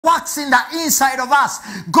works in the inside of us,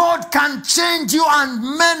 God can change you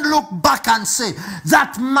and men look back and say,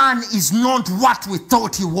 that man is not what we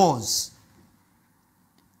thought he was.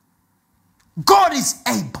 God is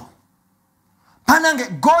able.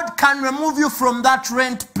 God can remove you from that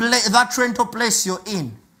rental place you're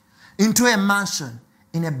in into a mansion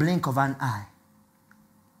in a blink of an eye.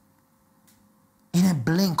 In a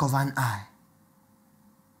blink of an eye.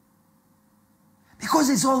 Because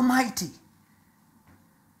he's almighty.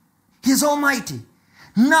 He's almighty.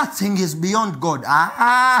 Nothing is beyond God.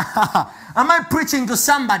 Am I preaching to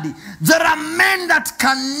somebody? There are men that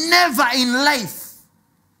can never in life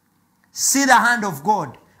see the hand of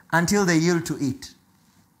God until they yield to it.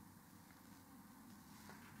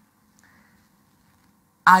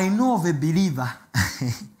 I know of a believer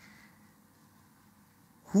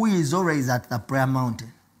who is always at the prayer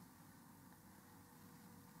mountain.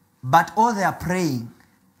 But all they are praying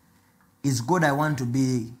is, God, I want to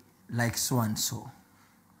be like so and so.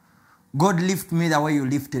 God, lift me the way you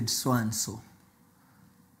lifted so and so.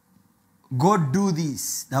 God, do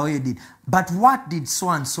this the way you did. But what did so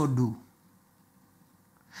and so do?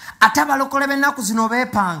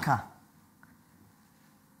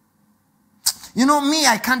 You know me,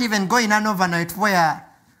 I can't even go in an overnight where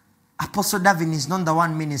Apostle David is not the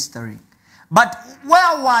one ministering. But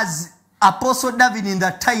where was Apostle David in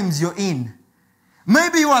the times you're in?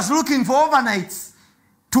 Maybe he was looking for overnights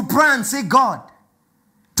to pray and say, God,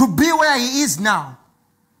 to be where he is now.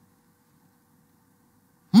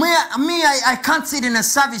 I can't sit in a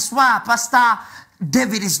service where Pastor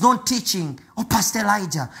David is not teaching, or Pastor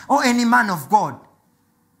Elijah, or any man of God.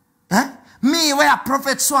 Me where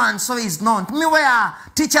prophet so-and-so is not. Me where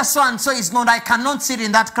teacher so-and-so is not. I cannot sit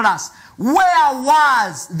in that class. Where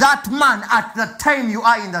was that man at the time you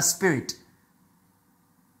are in the spirit?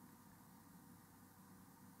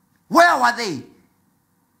 Where were they?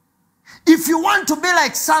 If you want to be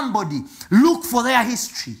like somebody, look for their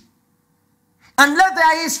history. And let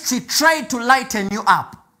their history try to lighten you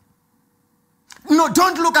up. No,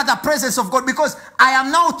 don't look at the presence of God, because I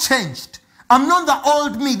am now changed. I'm not the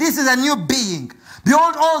old me. This is a new being.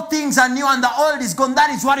 Behold, all things are new and the old is gone. That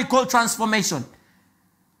is what we call transformation.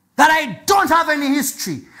 That I don't have any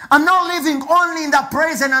history. I'm now living only in the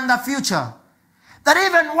present and the future. That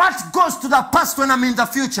even what goes to the past when I'm in the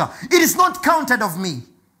future, it is not counted of me.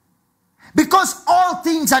 Because all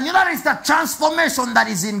things are new. That is the transformation that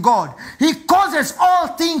is in God. He causes all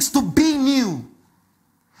things to be new.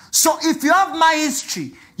 So if you have my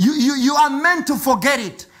history, you are meant to forget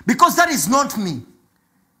it. Because that is not me.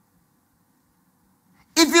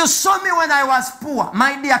 If you saw me when I was poor,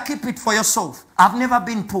 my dear, keep it for yourself. I've never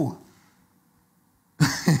been poor.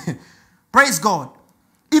 Praise God.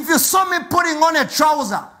 If you saw me putting on a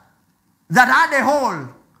trouser that had a hole,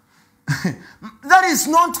 that is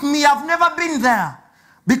not me. I've never been there.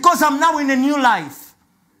 Because I'm now in a new life.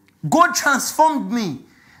 God transformed me.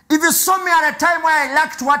 If you saw me at a time where I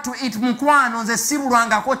lacked what to eat,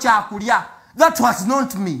 that was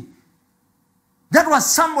not me. That was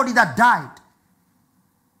somebody that died.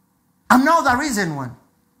 I'm now the risen one.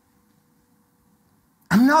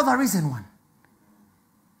 I'm now the risen one.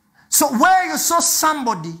 So where you saw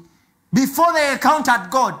somebody before they encountered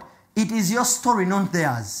God, it is your story, not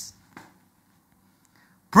theirs.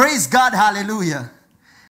 Praise God, hallelujah.